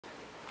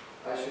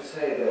I should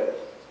say that,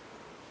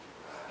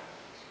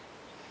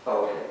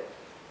 oh, okay.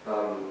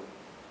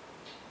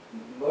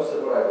 Most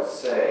of what I will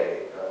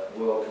say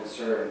will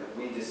concern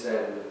We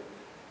Descend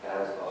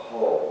as a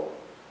whole,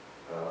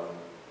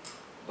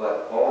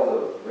 but all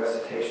the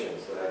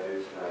recitations that I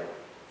do tonight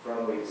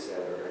from We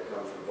Descend are going to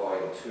come from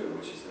Volume 2,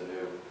 which is the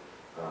new,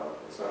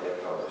 it's not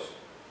yet published.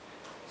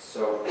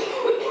 So,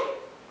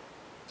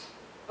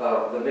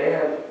 the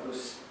man,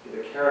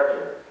 the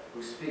character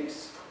who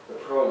speaks the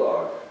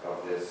prologue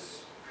of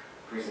this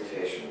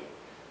presentation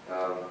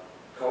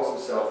calls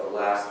himself the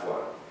Last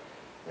One,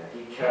 and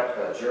he kept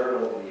a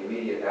journal in the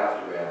immediate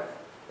aftermath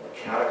of a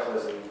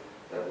cataclysm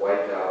that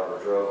wiped out or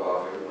drove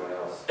off everyone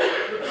else,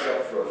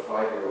 except for a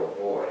 5-year-old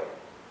boy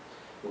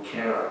who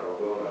cannot or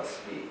will not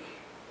speak.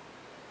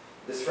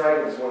 This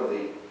fragment is one of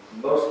the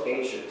most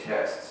ancient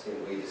texts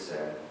in We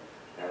Descend,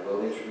 and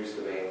will introduce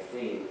the main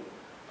theme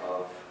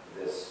of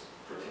this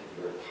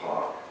particular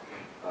talk.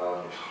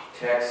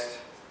 Text,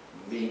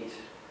 meet,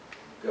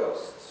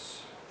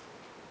 ghosts.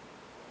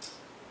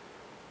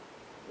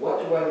 What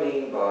do I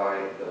mean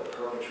by the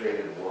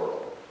perpetrated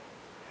world?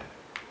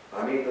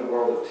 I mean the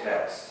world of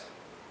text.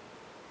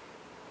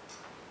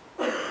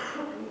 Oh.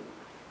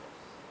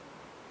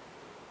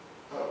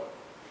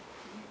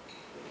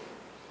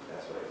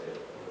 That's what I did.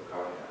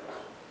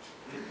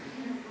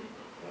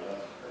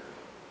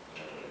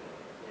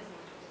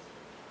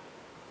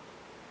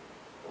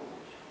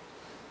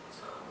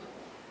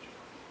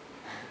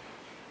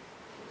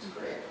 It's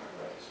great.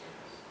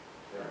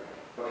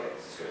 Okay,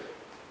 this is good.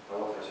 I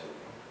won't touch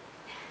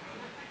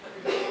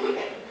anything.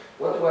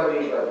 What do I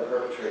mean by the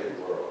perpetrated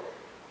world?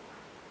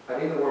 I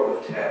mean the world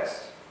of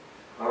text.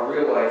 Our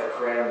real life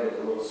crammed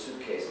into little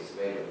suitcases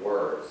made of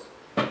words,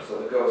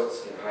 so the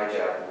ghosts can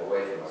hijack them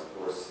away from us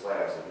poor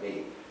slabs of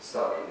meat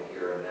stuck in the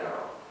here and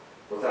now,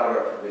 without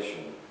our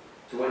permission,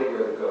 to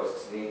anywhere the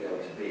ghosts need them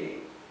to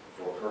be,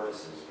 for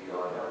purposes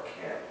beyond our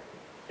ken.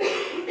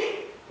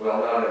 Well,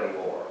 not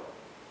anymore.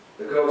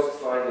 The ghosts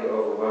finally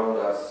overwhelmed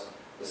us,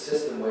 the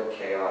system went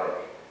chaotic,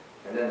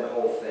 and then the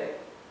whole thing,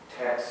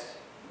 text,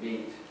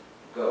 meat,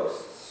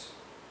 ghosts,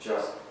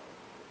 just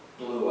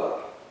blew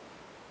up.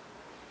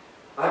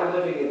 I'm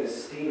living in the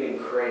steaming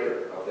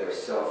crater of their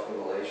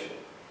self-immolation,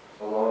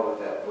 along with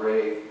that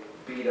brave,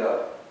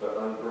 beat-up, but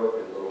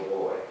unbroken little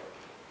boy,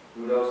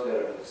 who knows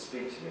better than to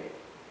speak to me,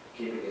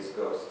 keeping his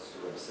ghosts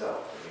to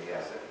himself if he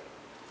has any.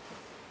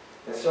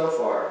 And so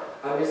far,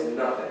 I miss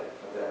nothing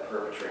of that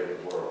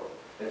perpetrated world,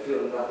 and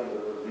feel nothing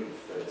but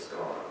relief that it's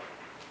gone.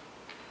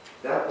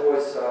 That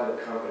boy's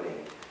silent company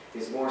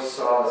is more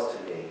solace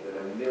to me than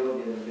a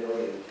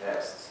million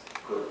texts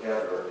could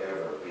ever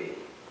be.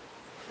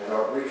 And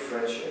our brief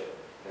friendship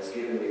has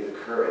given me the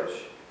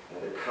courage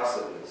and the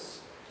cussedness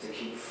to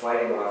keep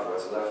fighting off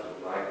what's left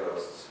of my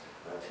ghosts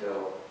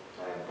until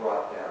I am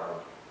brought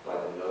down by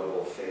the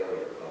noble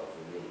failure of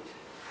the meat.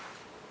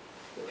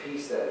 The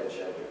peace that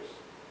engenders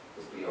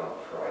is beyond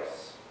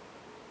price.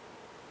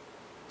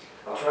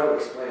 I'll try to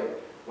explain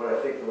what I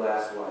think the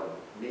Last One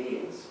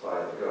means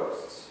by the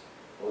ghosts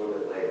a little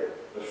bit later.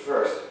 But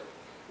first,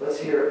 let's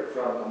hear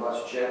from a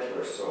much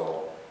gentler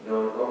soul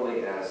known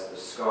only as the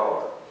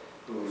scholar,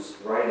 whose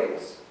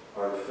writings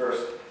are the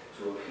first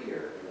to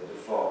appear in the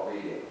default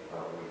reading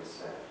of We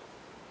Descend.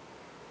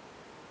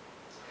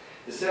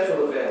 The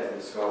central event in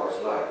the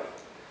scholar's life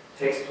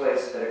takes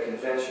place at a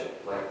convention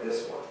like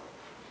this one,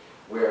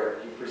 where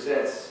he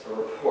presents a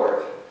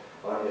report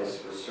on his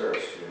research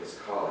to his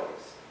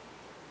colleagues.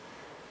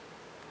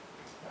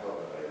 I hope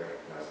everybody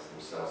recognizes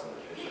themselves in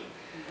the picture.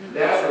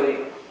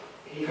 Naturally,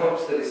 he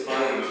hopes that his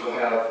findings will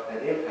have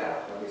an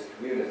impact on his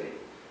community,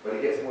 but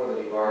he gets more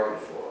than he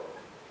bargained for.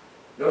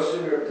 No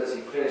sooner does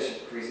he finish his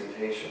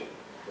presentation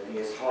than he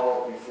is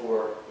hauled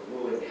before the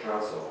ruling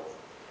council.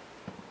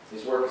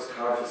 His work is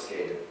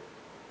confiscated,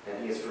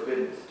 and he is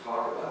forbidden to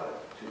talk about it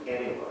to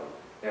anyone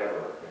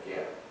ever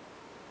again.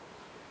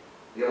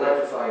 The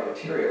electrifying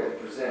material he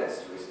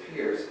presents to his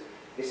peers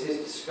is his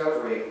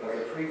discovery of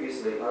the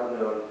previously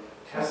unknown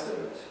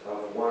testament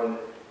of one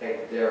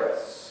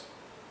Egderus,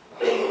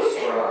 a humble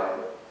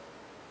scribe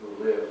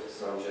who lived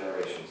some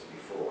generations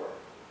before.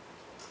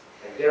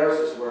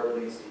 Egderus' work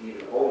leads to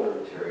even older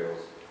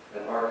materials,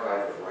 an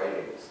archive of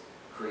writings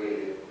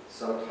created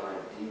sometime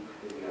deep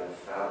in the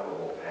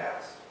unfathomable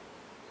past.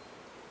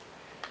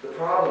 The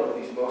problem with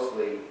these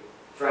mostly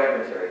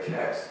fragmentary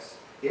texts,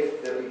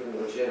 if they're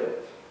even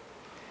legitimate,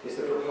 is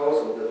the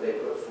proposal that they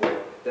put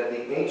forth that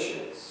the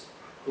ancients,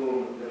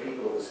 whom the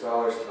people of the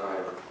scholar's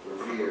time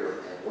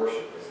revere and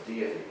worship as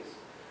deities,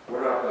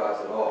 were not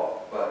gods at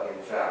all, but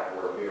in fact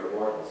were mere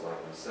mortals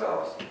like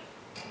themselves,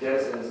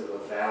 denizens of a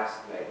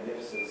vast,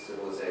 magnificent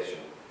civilization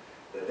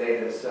that they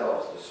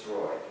themselves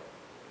destroyed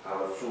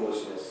out of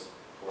foolishness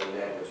or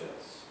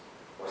negligence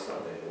or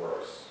something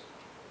worse.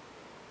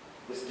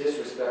 This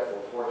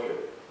disrespectful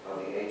portrait of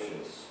the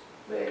ancients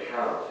may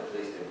account, at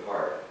least in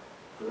part,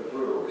 for the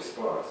brutal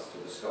response to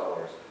the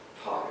scholar's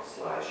pocket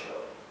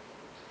slideshow.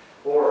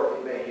 Or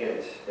it may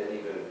hint at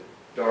even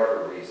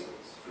darker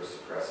reasons for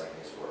suppressing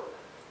his work.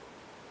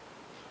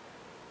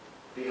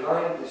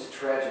 Behind this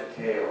tragic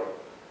tale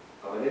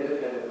of an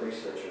independent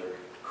researcher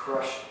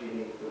crushed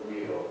beneath the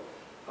wheel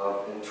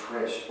of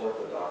entrenched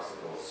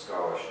orthodoxical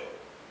scholarship,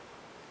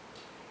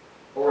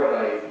 or a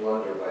naive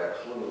blunder by a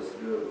clueless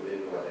guru who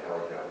didn't know what the hell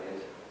he got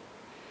into,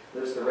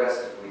 lives the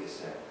rest of We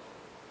Descend,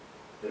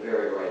 the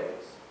very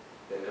writings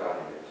that got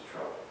him into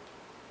trouble.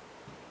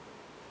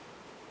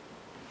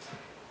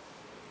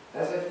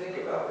 As I think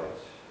about it,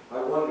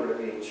 I wonder at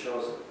being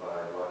chosen by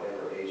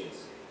whatever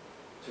agency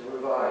to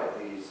revive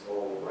these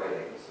old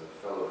writings of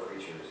fellow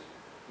creatures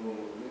whom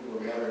we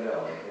will never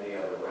know in any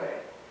other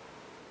way.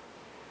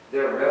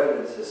 Their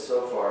reverence has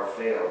so far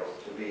failed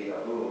to be a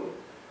boon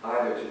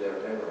either to their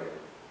memory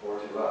or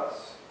to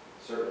us,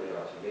 certainly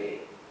not to me.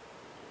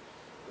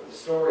 But the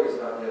story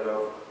is not yet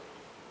over,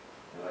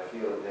 and I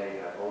feel it may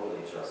have only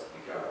just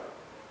begun.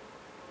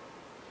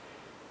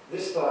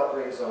 This thought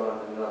brings on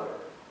another.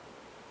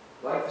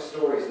 Like the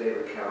stories they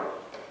recount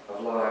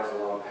of lives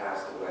long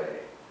passed away,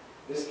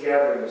 this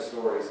gathering of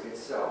stories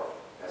itself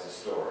has a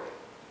story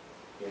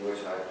in which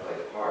I play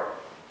a part,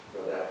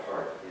 though that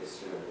part is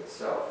soon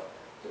itself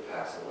to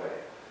pass away.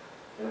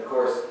 And of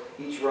course,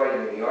 each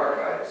writing in the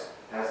archives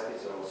has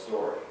its own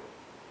story,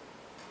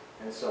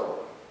 and so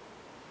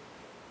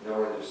on.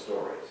 Nor are their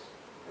stories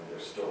and their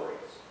stories.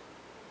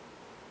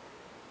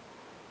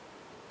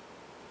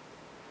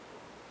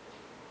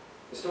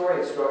 The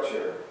story and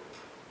structure,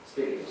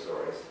 speaking of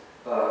stories,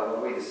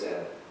 of We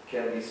Descend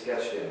can be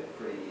sketched in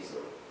pretty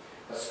easily.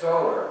 A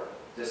scholar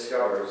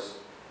discovers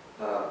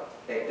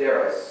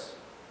Egderis,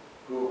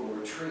 who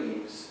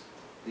retrieves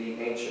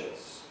the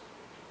ancients.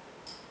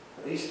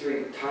 These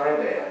three time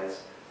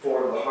bands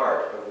form the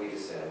heart of We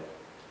Descend,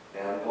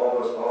 and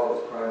almost all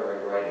of his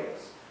primary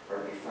writings are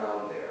to be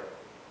found there.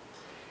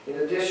 In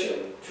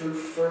addition, two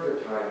further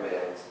time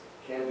bands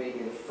can be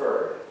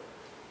inferred.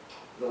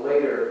 The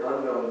later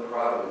unknown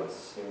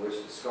provenance in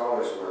which the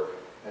scholar's work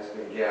has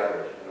been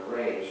gathered and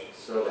arranged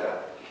so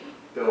that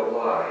Bill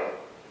Bly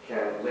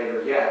can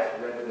later yet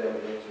render them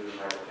into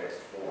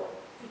hypertext form.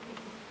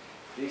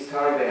 These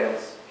time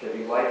bands can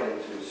be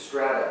likened to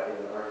strata in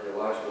an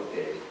archaeological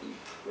dig,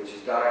 which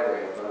is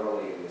diagrammed not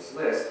only in this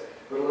list,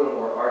 but a little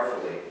more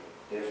artfully,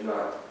 if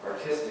not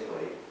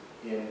artistically,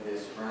 in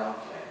this ground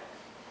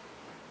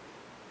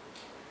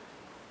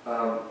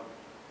plan.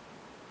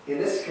 In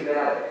this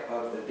schematic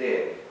of the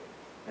dig,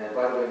 and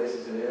by the way, this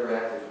is an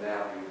interactive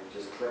map. You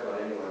just click on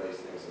any one of these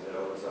things and it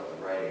opens up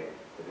the writing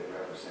that it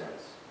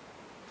represents.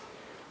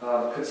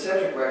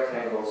 Concentric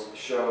rectangles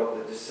show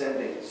the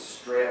descending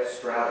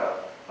strata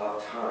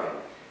of time.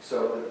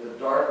 So the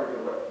darker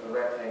the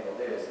rectangle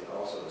is, and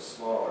also the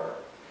smaller,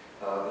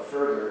 the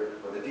further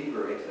or the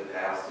deeper into the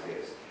past it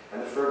is.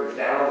 And the further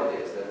down it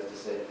is, that is to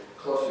say,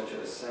 closer to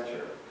the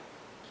center,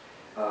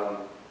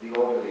 the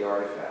older the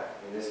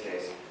artifact. In this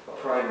case, a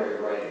primary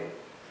writing,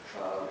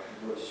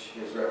 which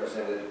is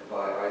represented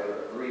by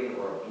either a green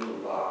or a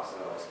blue box,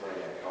 and I'll explain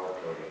that color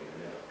coding in a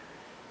minute.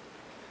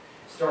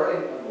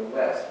 Starting on the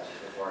west, which is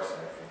the far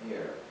side from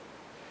here,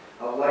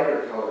 a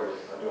lighter colored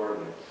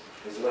adornment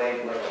is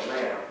laid like a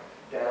ramp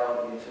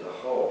down into the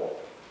hole,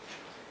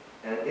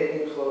 and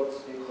it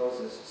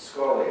encloses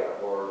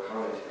scholia, or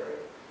commentary,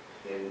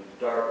 in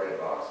dark red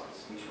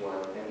boxes, each one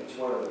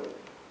of them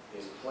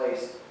is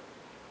placed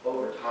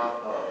over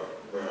top of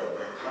the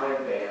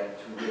time band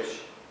to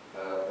which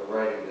the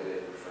writing that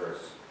it refers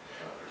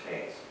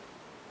pertains.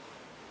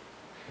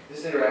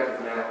 This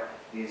interactive map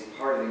is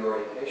part of the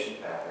orientation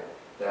pattern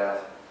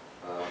that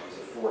is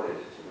afforded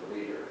to the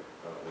reader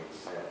of We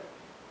Descend.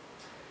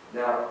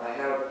 Now, I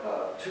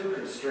have two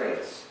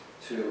constraints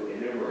to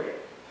enumerate.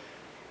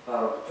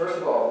 First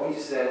of all, We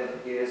Descend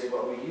is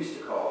what we used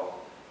to call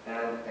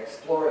an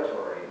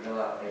exploratory,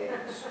 not an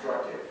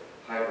instructive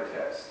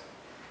hypertext.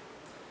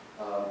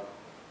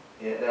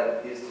 And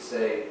that is to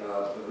say,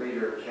 the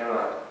reader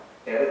cannot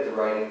edit the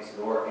writings,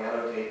 nor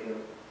annotate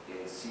them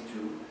in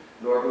situ,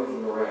 nor move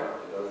them around.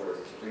 In other words,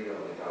 it's a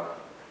read-only document.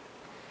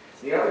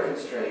 The other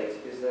constraint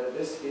is that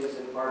this is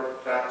an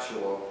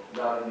artifactual,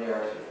 not a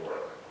narrative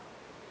work.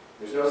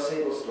 There's no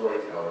single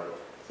storyteller.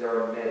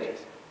 There are many,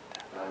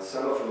 and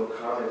some of whom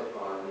comment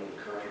upon and even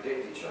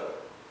contradict each other,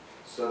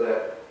 so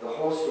that the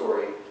whole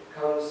story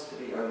comes to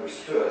be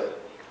understood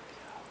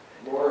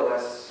more or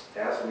less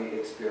as we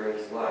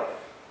experience life,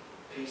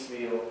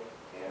 piecemeal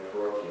and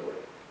parochially.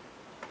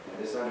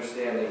 And this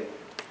understanding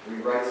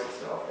rewrites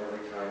itself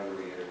every time the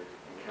reader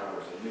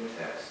encounters a new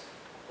text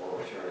or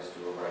returns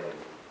to a writing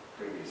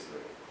previously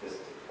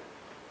visited.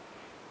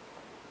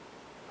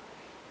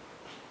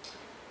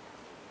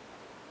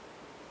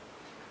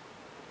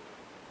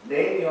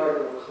 Name the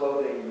article of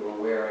clothing you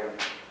are wearing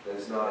that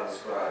is not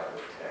inscribed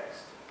with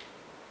text.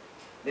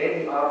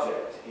 Name the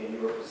object in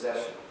your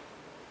possession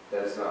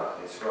that is not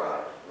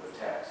inscribed with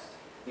text,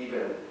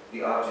 even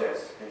the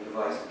objects and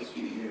devices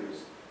you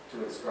use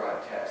to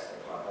inscribe text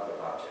upon other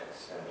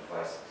objects and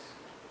devices.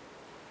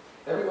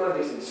 Every one of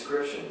these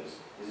inscriptions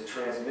is a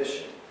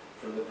transmission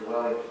from the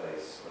dwelling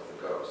place of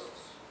the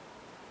ghosts.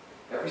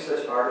 Every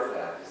such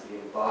artifact is the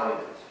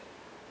embodiment,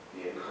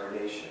 the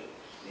incarnation,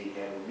 the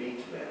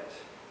enrichment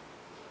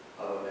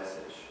of a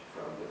message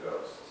from the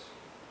ghosts.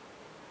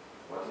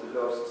 What do the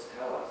ghosts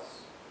tell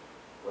us?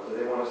 What do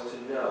they want us to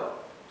know,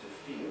 to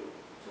feel,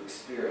 to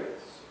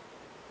experience?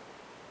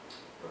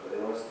 What do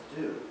they want us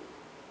to do?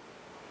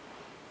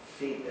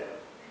 Feed them.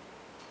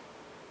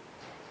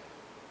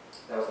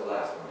 That was the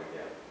last one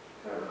again.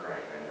 Kind of a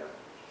crank, I know.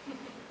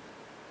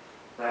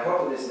 And I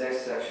hope in this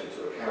next section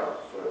to account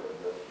for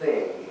the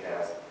thing he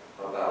has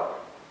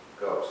about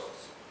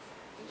ghosts.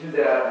 To do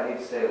that, I need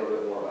to say a little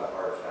bit more about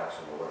artifacts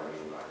and what I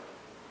mean by it.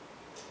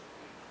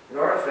 An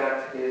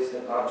artifact is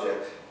an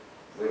object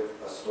with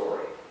a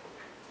story.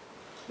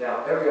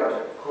 Now, every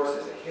object, of course,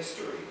 has a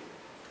history.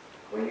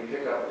 When you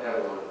pick up a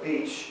pebble on the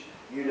beach,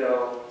 you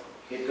know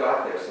it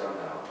got there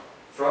somehow,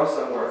 from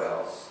somewhere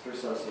else, through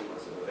some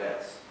sequence of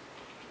events.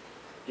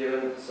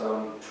 Given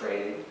some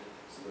training,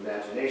 some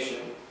imagination,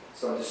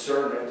 some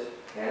discernment,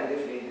 and,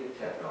 if needed,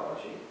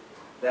 technology,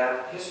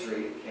 that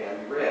history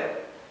can be read.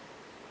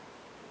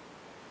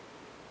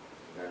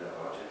 Are there enough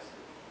objects?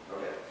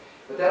 Okay.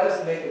 But that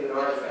doesn't make it an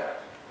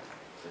artifact,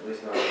 at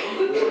least not in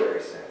the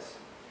literary sense.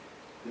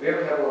 The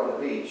mere pebble on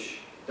the beach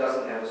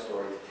doesn't have a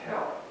story to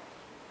tell.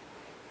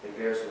 It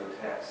bears no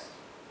text.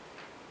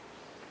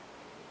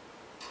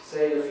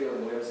 Say you're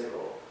feeling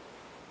whimsical.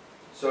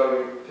 So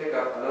you pick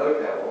up another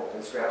pebble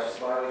and scratch a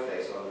smiley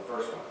face on the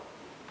first one.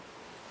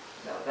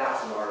 Now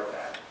that's an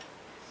artifact.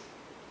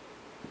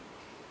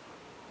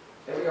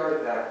 Every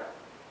artifact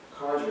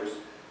conjures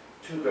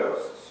two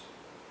ghosts.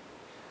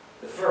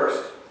 The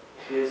first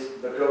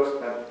is the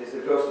ghost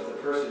of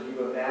the person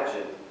you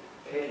imagine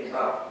picking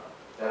up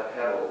that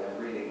pebble and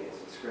reading its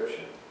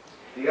inscription.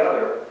 The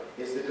other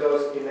is the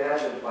ghost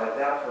imagined by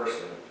that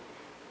person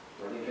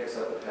when he picks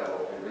up the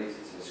pebble and reads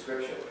its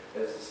inscription.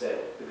 That is to say,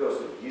 the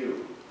ghost of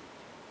you,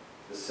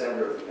 the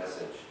sender of the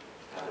message,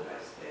 have a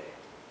nice day.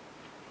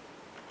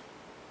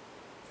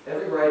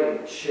 Every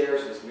writing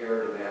shares this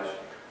mirrored imagining.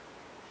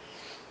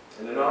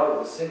 In a novel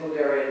with a single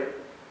narrator,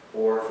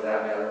 or for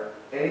that matter,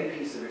 any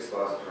piece of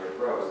expository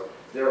prose,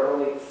 there are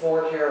only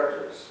 4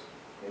 characters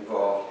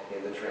involved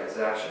in the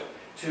transaction.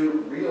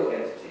 2 real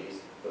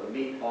entities, the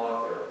meet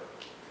author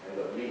and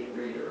the meet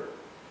reader,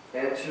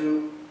 and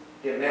 2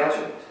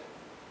 imagined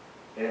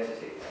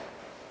entities.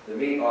 The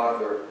meet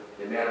author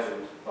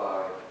imagined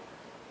by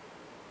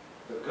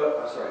the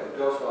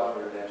ghost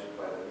author imagined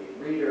by the meet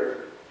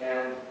reader,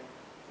 and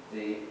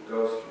the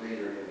ghost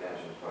reader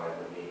imagined by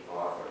the meet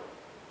author.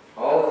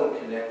 All of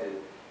them connected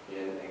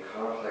in a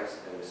complex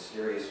and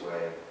mysterious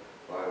way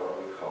by what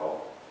we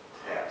call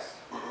text.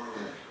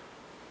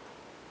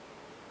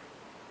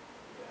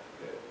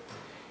 Good.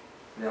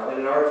 Now, in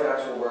an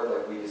artifactual work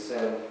like We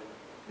Descend,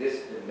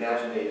 this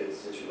imaginated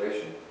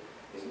situation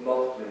is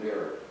multiply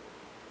mirrored.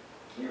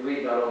 You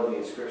read not only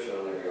the inscription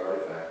on every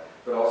artifact,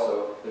 but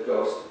also the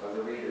ghost of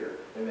the reader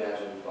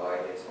imagined by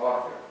its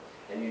author.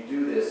 And you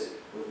do this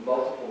with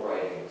multiple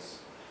writings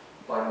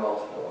by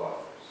multiple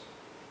authors.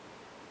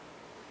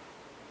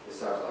 This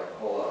sounds like a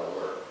whole lot of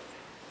work.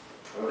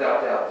 And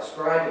without doubt,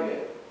 describing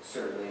it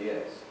certainly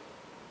is.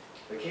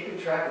 But keeping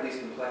track of these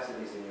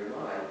complexities in your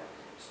mind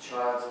is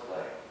child's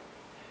play.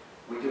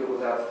 We do it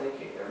without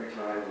thinking every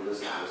time we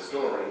listen to a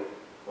story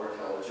or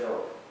tell a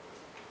joke.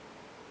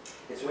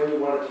 It's when you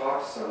want to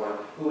talk to someone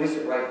who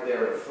isn't right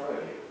there in front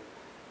of you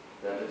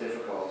that the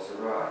difficulties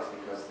arise,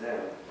 because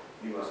then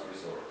you must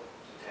resort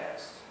to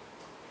text.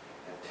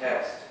 And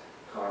text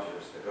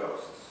conjures the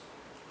ghosts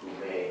who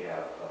may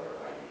have other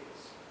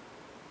ideas.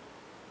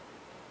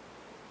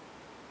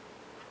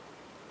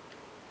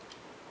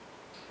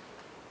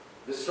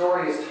 The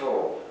story is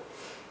told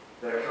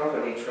that a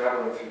company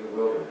traveling through the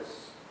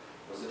wilderness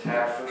was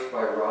attacked first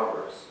by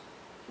robbers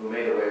who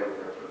made away with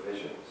their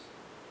provisions,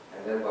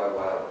 and then by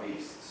wild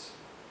beasts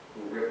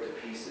who ripped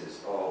to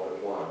pieces all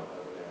but one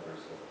of the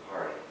members of the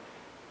party.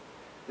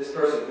 This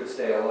person could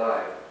stay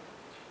alive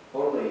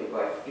only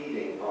by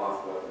feeding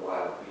off what the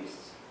wild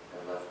beasts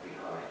had left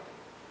behind.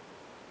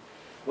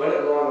 When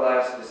at long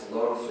last this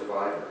lone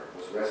survivor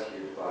was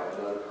rescued by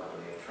another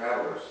company of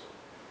travelers,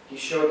 he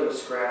showed them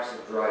scraps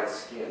of dried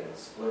skin and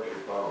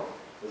splintered bone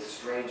with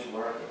strange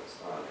markings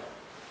on them,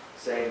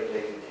 saying that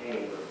they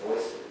contained the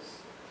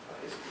voices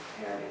of his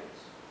companions.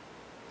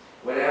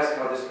 When asked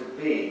how this could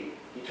be,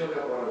 he took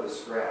up one of the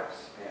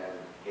scraps and,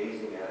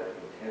 gazing at it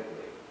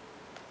intently,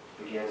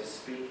 began to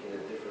speak in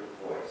a different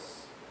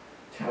voice,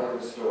 telling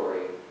the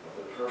story of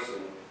the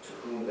person to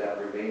whom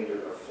that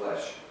remainder of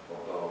flesh or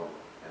bone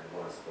had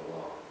once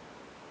belonged.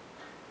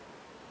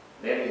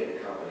 Many in the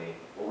company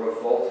were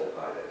revolted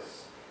by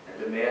this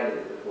and demanded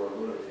that the poor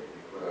lunatic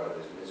be put out of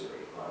his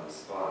misery on the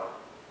spot.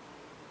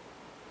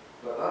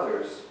 But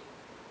others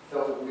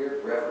felt a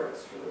weird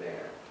reverence for the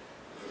man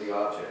and for the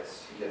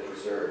objects he had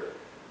preserved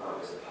on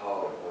his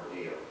appalling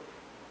ordeal.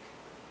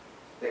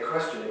 They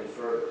questioned him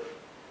further,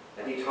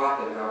 and he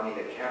taught them how he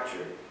had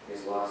captured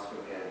his lost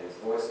companions'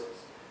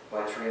 voices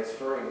by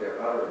transferring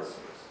their utterances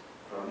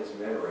from his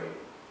memory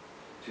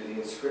to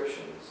the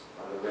inscriptions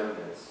on the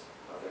remnants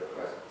of their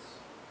presence.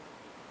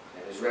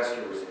 And his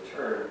rescuers in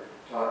turn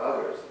taught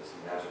others this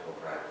magical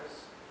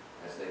practice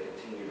as they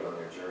continued on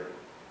their journey.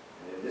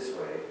 And in this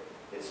way,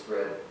 it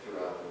spread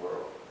throughout the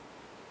world.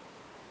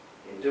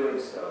 In doing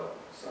so,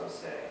 some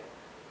say,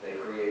 they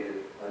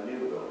created a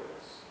new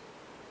wilderness,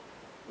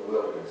 the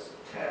wilderness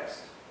of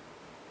text.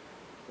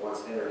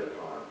 Once entered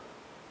upon,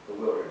 the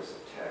wilderness of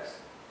text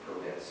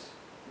permits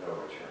no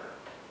return.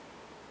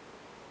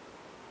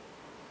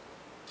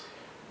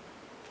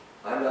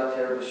 I'm not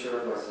terribly sure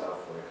of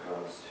myself when it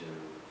comes to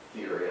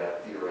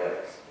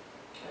theoretics.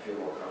 I feel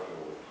more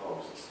comfortable with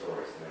poems and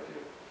stories than I do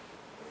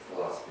with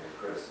philosophy or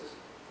criticism.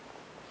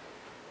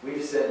 We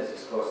descended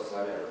as close as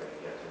I'm ever going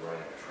to get to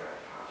writing a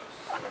tract,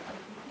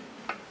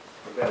 Hodges.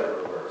 For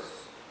better or worse,